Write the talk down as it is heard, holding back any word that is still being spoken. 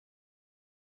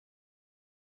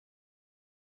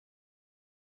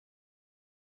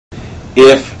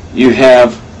if you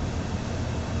have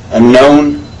a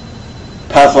known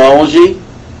pathology,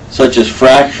 such as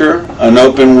fracture, an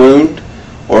open wound,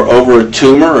 or over a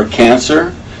tumor or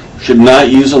cancer, should not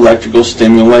use electrical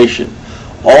stimulation.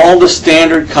 All the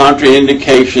standard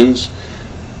contraindications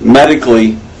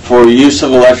medically for use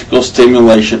of electrical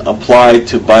stimulation apply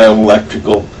to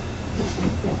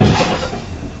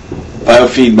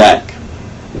biofeedback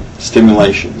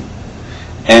stimulation.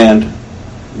 And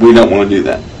we don't want to do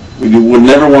that. We would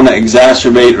never want to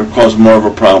exacerbate or cause more of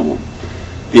a problem.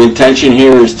 The intention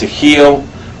here is to heal,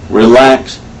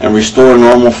 relax, and restore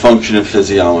normal function and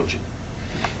physiology.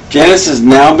 Janice has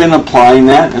now been applying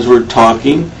that as we're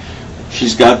talking.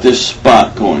 She's got this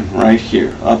spot going right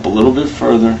here, up a little bit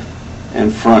further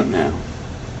and front now.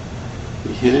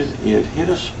 You hit it, you had hit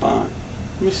a spot.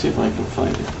 Let me see if I can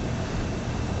find it.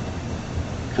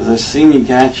 Because I've seen you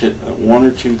catch it one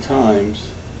or two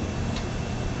times.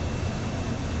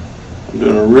 I'm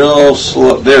doing a real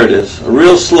slow, there it is, a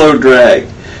real slow drag.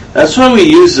 That's why we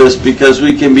use this, because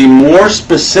we can be more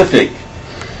specific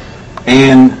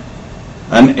in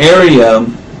an area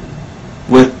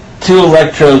with two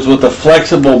electrodes with a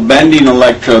flexible bending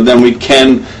electrode than we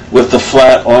can with the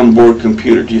flat onboard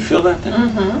computer. Do you feel that there?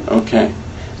 Mm-hmm. Okay.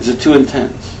 Is it too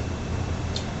intense?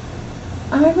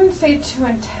 I wouldn't say too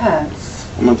intense.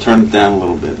 I'm going to turn it down a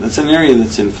little bit. That's an area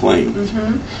that's inflamed.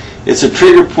 Mm-hmm. It's a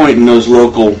trigger point in those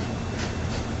local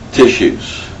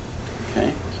tissues.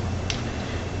 Okay?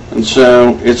 And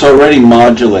so it's already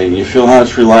modulating. You feel how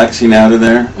it's relaxing out of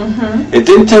there? Mm-hmm. It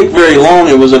didn't take very long.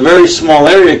 It was a very small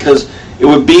area because it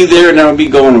would be there and then it would be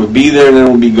gone. It would be there and then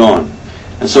it would be gone.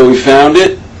 And so we found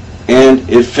it and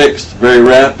it fixed very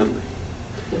rapidly.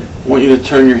 I want you to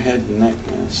turn your head and neck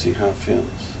and see how it feels.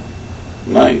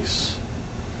 Nice.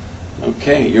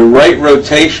 Okay, your right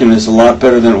rotation is a lot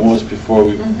better than it was before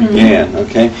we began.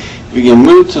 Okay, if you can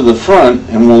move to the front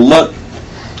and we'll look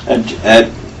at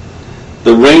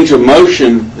the range of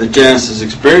motion that Janice is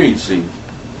experiencing.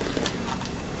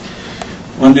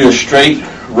 I'm going to do a straight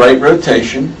right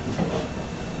rotation.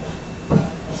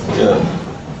 Good.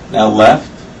 Now left.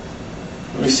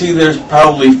 We see there's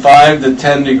probably 5 to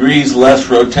 10 degrees less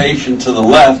rotation to the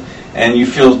left, and you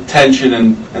feel tension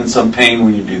and some pain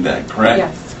when you do that, correct?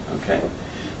 Yes. Okay.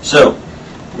 So,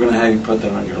 we're going to have you put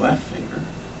that on your left finger.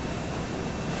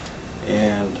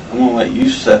 And I'm going to let you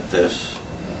set this.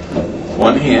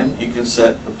 One hand, you can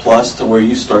set the plus to where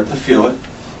you start to feel it.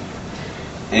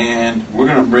 And we're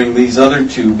going to bring these other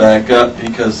two back up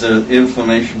because the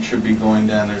inflammation should be going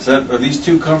down there. Are these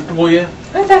two comfortable yet?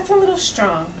 Oh, that's a little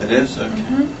strong. It is? Okay.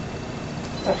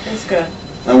 Mm-hmm. That feels good.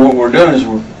 Now what we're doing is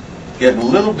we're getting a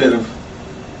little bit of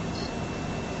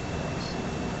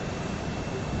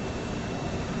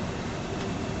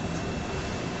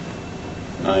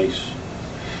nice.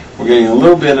 We're getting a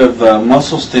little bit of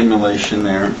muscle stimulation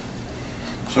there.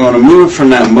 So I want to move from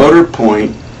that motor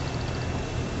point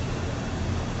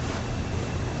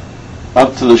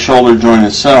up to the shoulder joint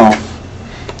itself,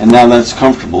 and now that's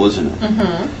comfortable, isn't it?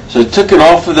 Mm-hmm. So I took it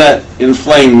off of that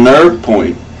inflamed nerve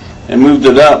point and moved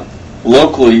it up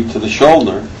locally to the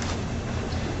shoulder.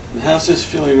 And how's this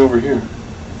feeling over here?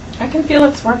 I can feel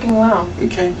it's working well.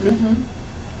 Okay. Mm-hmm.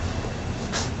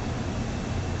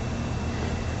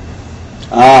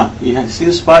 You see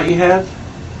the spot you have?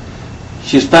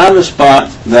 She's found a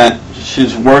spot that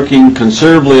she's working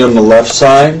considerably on the left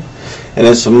side, and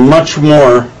it's a much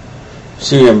more,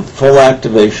 see, you have full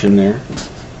activation there.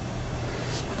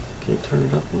 Can you turn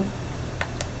it up a little?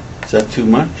 Is that too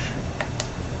much?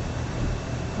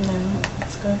 No,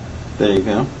 that's good. There you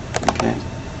go. Okay.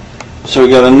 So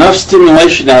we got enough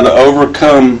stimulation now to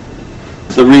overcome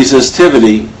the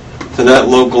resistivity to that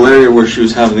local area where she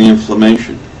was having the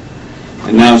inflammation.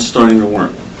 And now it's starting to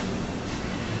work.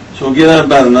 So we'll give that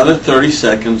about another 30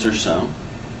 seconds or so.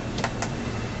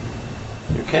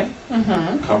 You okay?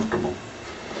 Mm-hmm. Comfortable.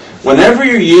 Whenever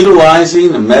you're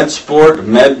utilizing a Med Sport, a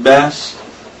Med Best,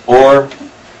 or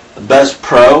the Best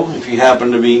Pro, if you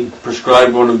happen to be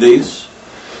prescribed one of these,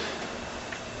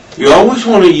 you always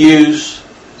want to use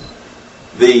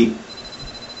the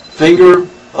finger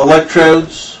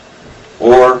electrodes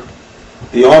or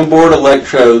the onboard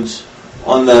electrodes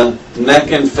on the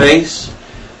neck and face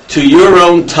to your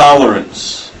own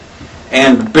tolerance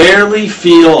and barely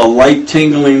feel a light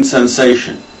tingling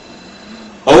sensation.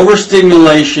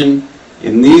 Overstimulation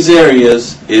in these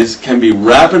areas can be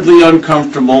rapidly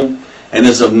uncomfortable and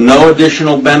is of no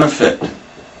additional benefit.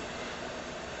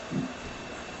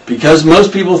 Because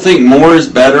most people think more is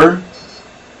better,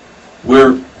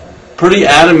 we're pretty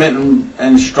adamant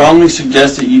and strongly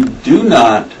suggest that you do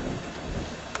not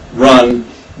run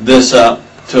this up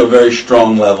to a very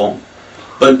strong level.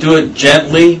 but do it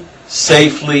gently,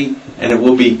 safely, and it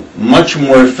will be much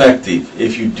more effective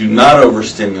if you do not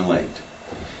overstimulate.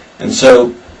 And so,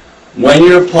 when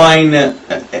you're applying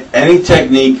any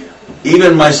technique,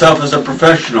 even myself as a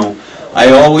professional,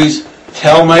 I always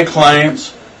tell my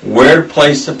clients where to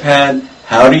place the pad,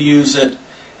 how to use it,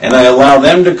 and I allow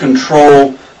them to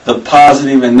control the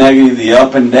positive and negative, the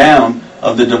up and down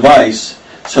of the device,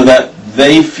 so that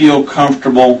they feel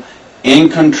comfortable, in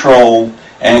control,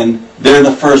 and they're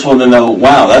the first one to know,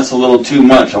 wow, that's a little too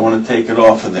much, I want to take it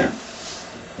off of there.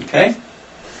 Okay?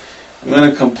 I'm going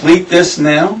to complete this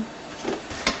now.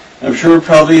 I'm sure we're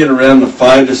probably at around the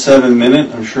 5 to 7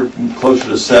 minute, I'm sure closer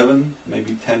to 7,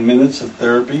 maybe 10 minutes of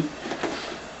therapy.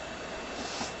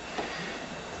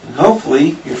 And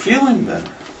hopefully you're feeling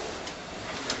better.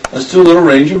 Let's do a little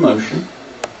range of motion.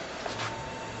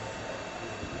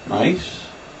 Nice.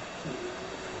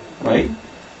 Right?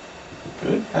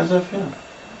 Good. How's that feel?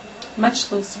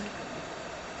 Much looser.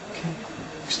 Okay.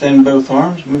 Extend both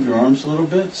arms. Move your arms a little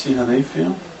bit. See how they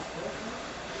feel.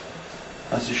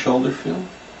 How's the shoulder feel?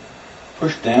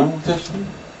 Push down with this one.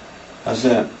 How's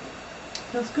that?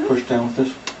 Feels good. Push down with this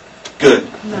one. Good.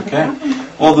 Not Okay. a problem.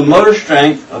 Well, the motor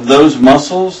strength of those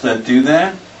muscles that do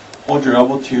that, hold your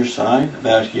elbow to your side,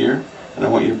 about here, and I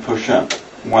want you to push up.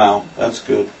 Wow, that's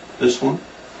good. This one.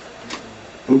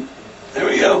 Oop. There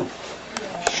we go.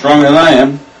 Stronger than I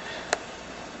am.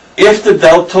 If the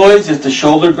deltoids, if the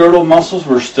shoulder girdle muscles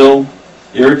were still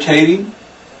irritating,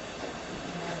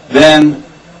 then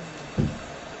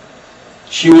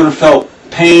she would have felt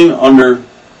pain under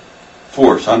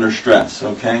force, under stress,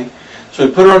 okay? So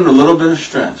I put her under a little bit of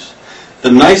stress.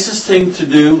 The nicest thing to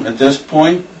do at this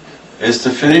point is to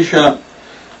finish up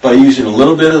by using a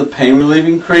little bit of the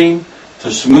pain-relieving cream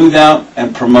to smooth out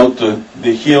and promote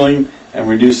the healing and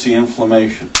reduce the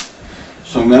inflammation.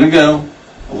 So I'm going to go,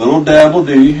 a little dab will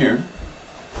do you here.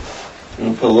 I'm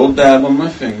going to put a little dab on my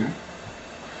finger.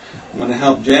 I'm going to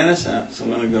help Janice out, so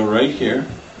I'm going to go right here.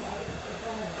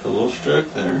 Put a little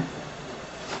stroke there.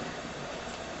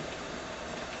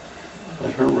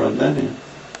 Let her rub that in.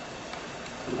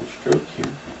 A little stroke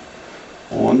here.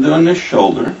 Well, I'm doing this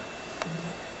shoulder.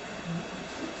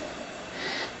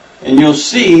 And you'll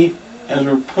see, as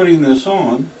we're putting this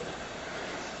on,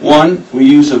 one, we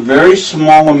use a very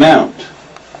small amount.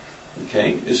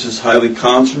 Okay, this is highly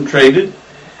concentrated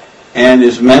and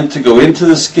is meant to go into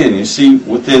the skin. You see,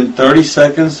 within 30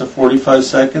 seconds to 45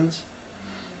 seconds,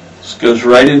 this goes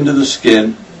right into the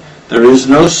skin. There is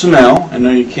no smell. I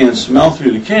know you can't smell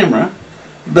through the camera,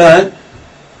 but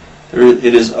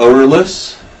it is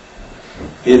odorless.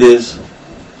 It is,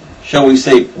 shall we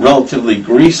say, relatively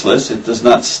greaseless. It does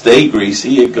not stay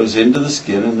greasy. It goes into the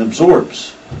skin and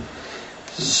absorbs.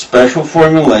 This is a special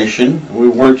formulation. We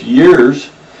worked years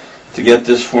to get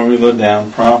this formula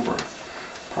down properly.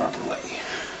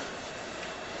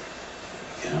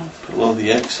 Put a little of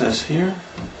the excess here.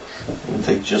 We'll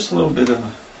take just a little bit of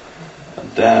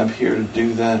a dab here to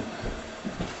do that.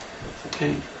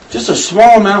 Okay, just a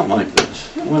small amount like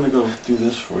this. I'm going to go do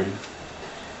this for you.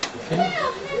 Okay,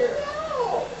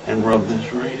 and rub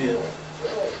this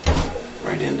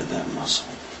right into that muscle.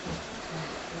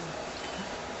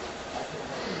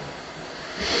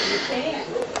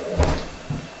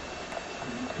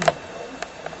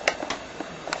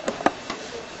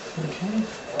 Okay,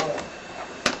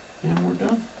 and we're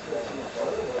done.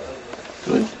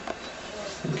 Good.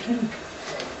 Okay.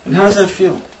 And how does that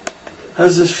feel? How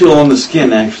does this feel on the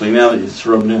skin, actually, now that it's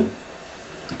rubbed in?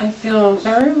 I feel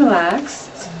very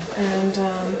relaxed and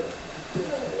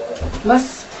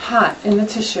less hot in the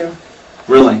tissue.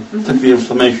 Really? Mm-hmm. Took the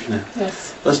inflammation out.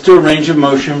 Yes. Let's do a range of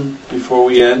motion before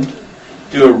we end.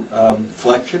 Do a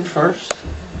flexion first.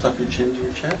 Tuck your chin to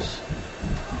your chest.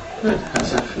 Good.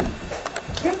 How's that feel?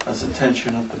 Good. How's the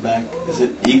tension up the back? Is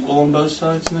it equal on both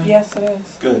sides now? Yes, it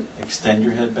is. Good. Extend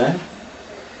your head back.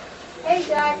 Hey,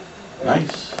 Dad.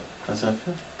 Nice. How's that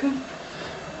feel? Good.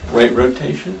 Right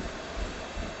rotation.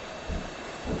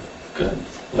 Good.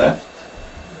 Left.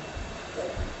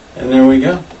 And there we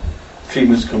go.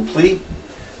 Treatment's complete.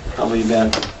 Probably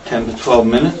about 10 to 12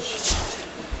 minutes.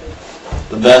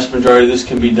 The vast majority of this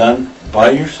can be done by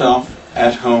yourself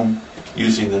at home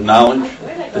using the knowledge,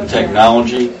 the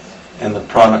technology, and the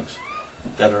products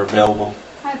that are available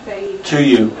to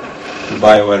you through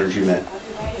Bioenergy Med.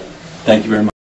 Thank you very much.